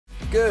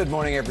Good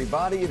morning,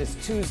 everybody. It is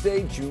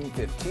Tuesday, June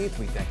 15th.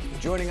 We thank you for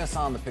joining us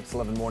on the Pix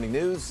 11 Morning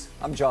News.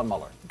 I'm John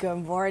Muller. Good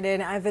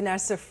morning. I'm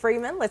Vanessa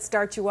Freeman. Let's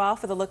start you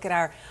off with a look at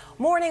our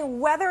morning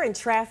weather and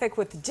traffic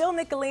with Jill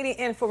Nicolini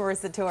in for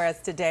Marissa Torres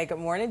today. Good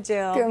morning,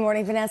 Jill. Good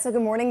morning, Vanessa.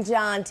 Good morning,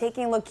 John.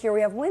 Taking a look here,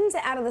 we have winds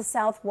out of the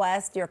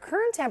southwest. Your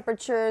current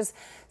temperatures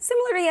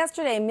similar to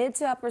yesterday, mid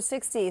to upper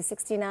 60s,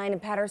 69 in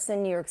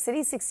Patterson, New York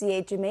City,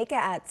 68, Jamaica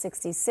at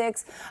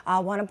 66.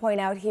 Want to point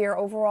out here,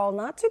 overall,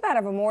 not too bad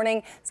of a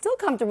morning. Still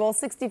comfortable,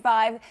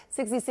 65,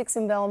 66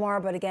 in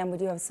Belmar, but again, we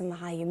do have some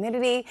high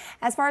humidity.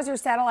 As far as your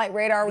satellite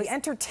radar, the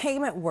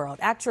entertainment world,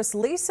 actress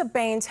Lisa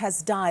Baines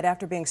has died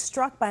after being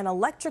struck by an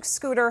electric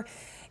scooter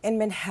in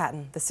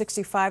Manhattan. The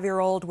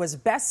 65-year-old was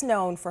best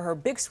known for her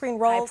big screen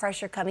roles. High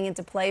pressure coming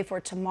into play for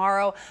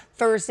tomorrow,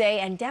 Thursday,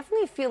 and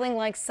definitely feeling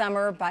like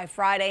summer by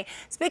Friday.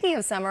 Speaking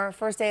of summer,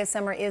 first day of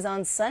summer is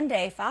on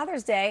Sunday,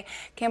 Father's Day.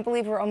 Can't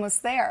believe we're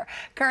almost there.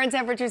 Current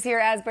temperatures here,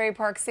 Asbury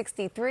Park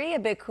 63, a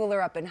bit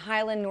cooler up in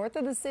Highland, north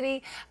of the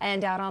city,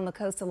 and out on the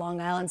coast of Long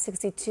Island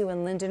 62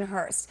 in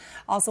Lindenhurst.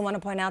 Also want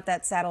to point out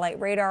that satellite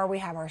radar, we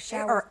have our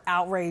shower. They are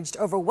outraged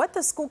over what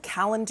the school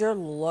calendar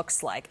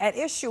looks like. At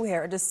issue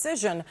here, a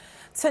decision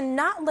to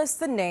not list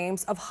the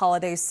names of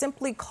holidays,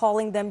 simply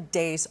calling them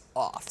days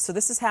off. So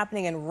this is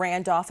happening in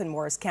Randolph and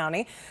Morris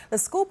County. The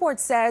school board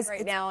says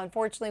right now,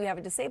 unfortunately, we have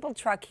a disabled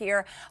truck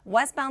here,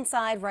 westbound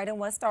side, right in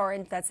West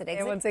Orange. That's at exit.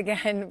 And once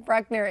again,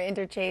 Bruckner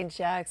Interchange,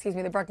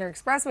 the Bruckner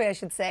Expressway, I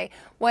should say.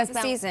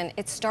 Westbound. The season,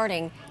 it's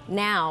starting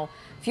now.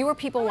 Fewer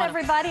people Hello,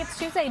 everybody. It's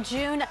Tuesday,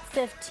 June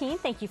 15th.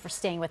 Thank you for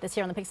staying with us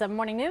here on the Pix 7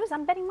 Morning News.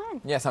 I'm Betty Nguyen.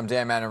 Yes, I'm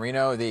Dan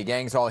Manarino. The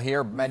gang's all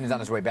here. Ben is on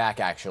his way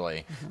back,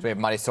 actually. So we have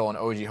Mighty Soul and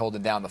OG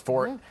holding down the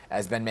fort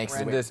as Ben makes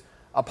this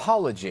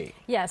apology.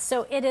 Yes,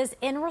 so it is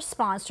in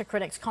response to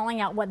critics calling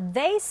out what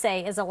they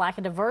say is a lack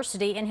of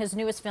diversity in his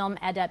newest film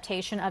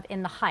adaptation of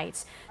In the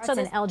Heights, so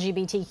an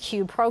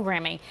LGBTQ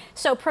programming.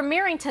 So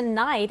premiering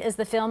tonight is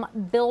the film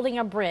Building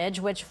a Bridge,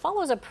 which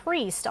follows a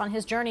priest on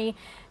his journey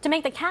to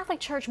make the Catholic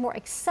Church more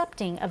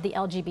accepting of the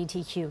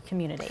LGBTQ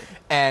community.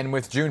 And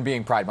with June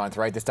being Pride Month,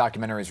 right, this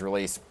documentary is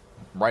released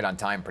right on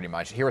time, pretty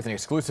much. Here with an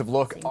exclusive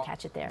look. So you can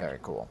catch it there. Very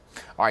cool.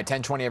 All right,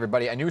 10:20,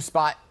 everybody. A new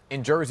spot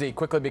in Jersey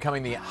quickly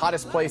becoming the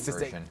hottest place to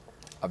stay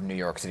of New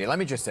York City. Let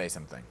me just say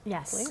something.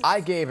 Yes. Please.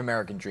 I gave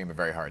American Dream a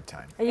very hard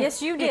time.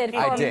 Yes, you did.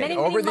 I did. Many,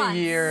 Over many the months.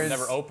 years,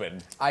 never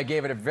opened. I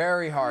gave it a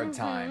very hard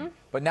time.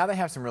 But now they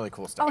have some really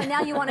cool stuff. Oh, and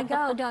now you want to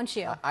go, don't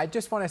you? I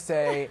just want to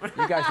say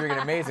you guys are doing an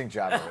amazing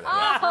job over there.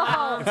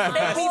 Oh,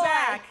 take me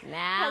back.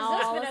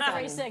 Has this been a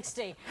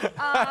 360?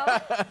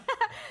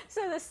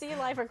 So the Sea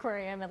Life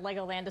Aquarium and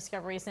Legoland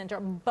Discovery Center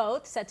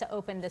both set to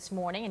open this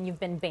morning, and you've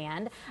been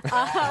banned.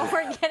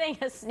 We're getting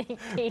a sneak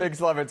peek.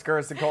 Big love, it's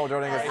Kirsten Cole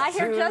joining us. I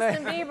hear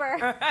Justin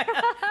Bieber.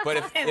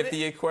 But if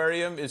the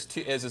aquarium is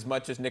as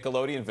much as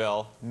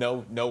Nickelodeonville,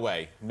 no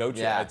way, no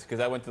chance. Because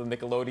I went to the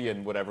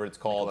Nickelodeon, whatever it's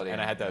called, and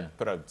I had to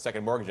put a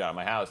second mortgage on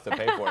my house to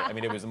pay for it. I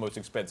mean, it was the most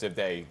expensive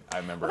day I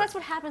remember. Well, that's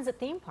what happens at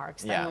theme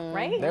parks, though,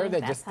 right? There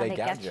they That's just they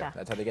get gouge you.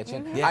 That's how they get you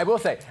in. Yeah. I will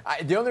say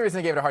the only reason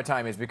I gave it a hard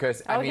time is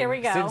because I mean, here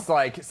we go.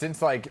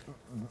 since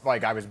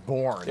I was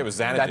born, it was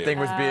Xanadu. That thing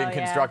was being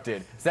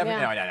constructed.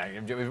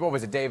 Yeah. No, what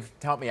was it, Dave?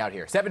 Help me out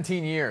here.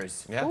 17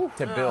 years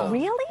to build.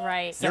 Really?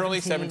 Right. You're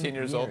only 17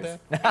 years old then?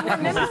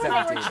 Remember when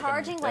they were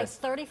charging like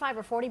 35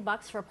 or 40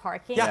 bucks for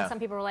parking? Yeah. And some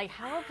people were like,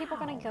 how are people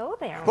going to go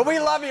there? But we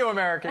love you,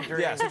 American Dream.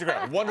 Yes, it's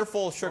great.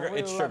 Wonderful sugar.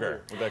 It's sugar.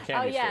 The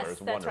candy store is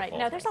that's wonderful. right.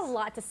 No, there's a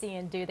lot to see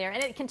and do there,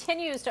 and it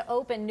continues to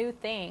open new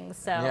things.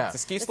 So Is the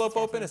ski slope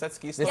open? Is that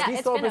ski slope? The ski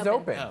it's slope been is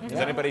open. Is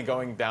anybody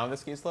going down the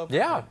ski slope?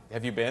 Yeah.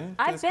 Have you been?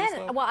 I've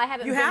been. Well, I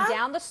haven't been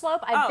down the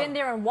slope. I've been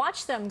there and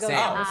watched them go Same.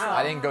 down the slope.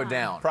 I didn't go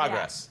down.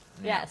 Progress.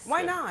 Yes.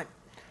 Why not?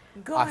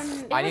 Go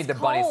I need the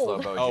bunny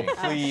slope, OG. Oh,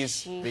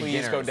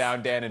 please go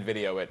down, Dan, and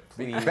video it.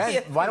 Please.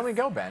 Ben, why don't we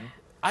go, Ben?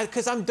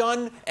 Because I'm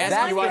done That's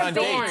asking you out the on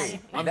story.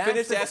 dates. I'm That's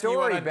finished the asking you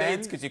out story, on Ben.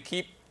 dates because you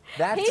keep.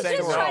 That's He's the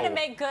just story. trying to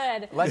make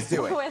good. Let's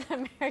do it. With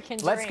American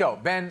Dream. Let's go,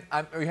 Ben.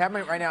 We have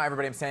me right now.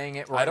 Everybody, I'm saying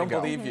it. I don't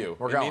believe you.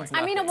 We're It going. means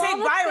I mean, of nothing. all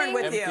Take the Byron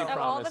things, with you. of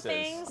all the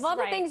things, Of all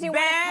the things you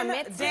want to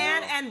commit Ben, to.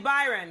 Dan, and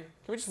Byron.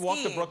 Can we just walk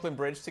the Skiing. Brooklyn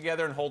Bridge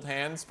together and hold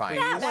hands? Fine.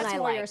 Please? That's I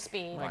more like. your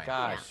speed. My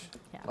gosh.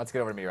 Let's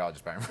get over to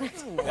meteorologist Byron.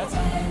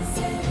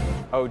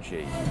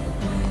 OG.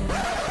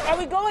 Are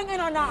we going in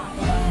or not?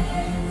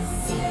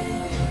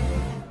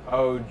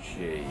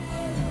 OG.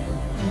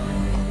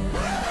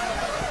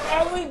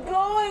 Are we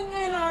going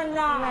in or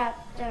not?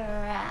 Wrapped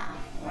around,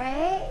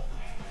 right?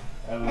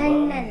 And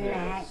then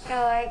let go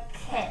a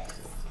kiss.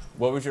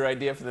 What was your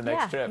idea for the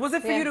next trip? Was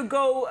it for you to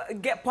go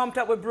get pumped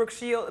up with Brooke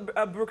Shields?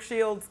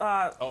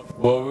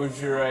 What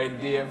was your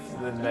idea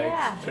for the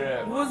next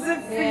trip? Was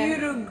it for you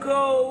to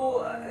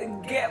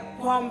go get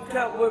pumped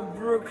up with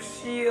Brooke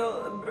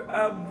Shields?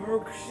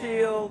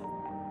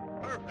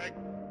 Perfect.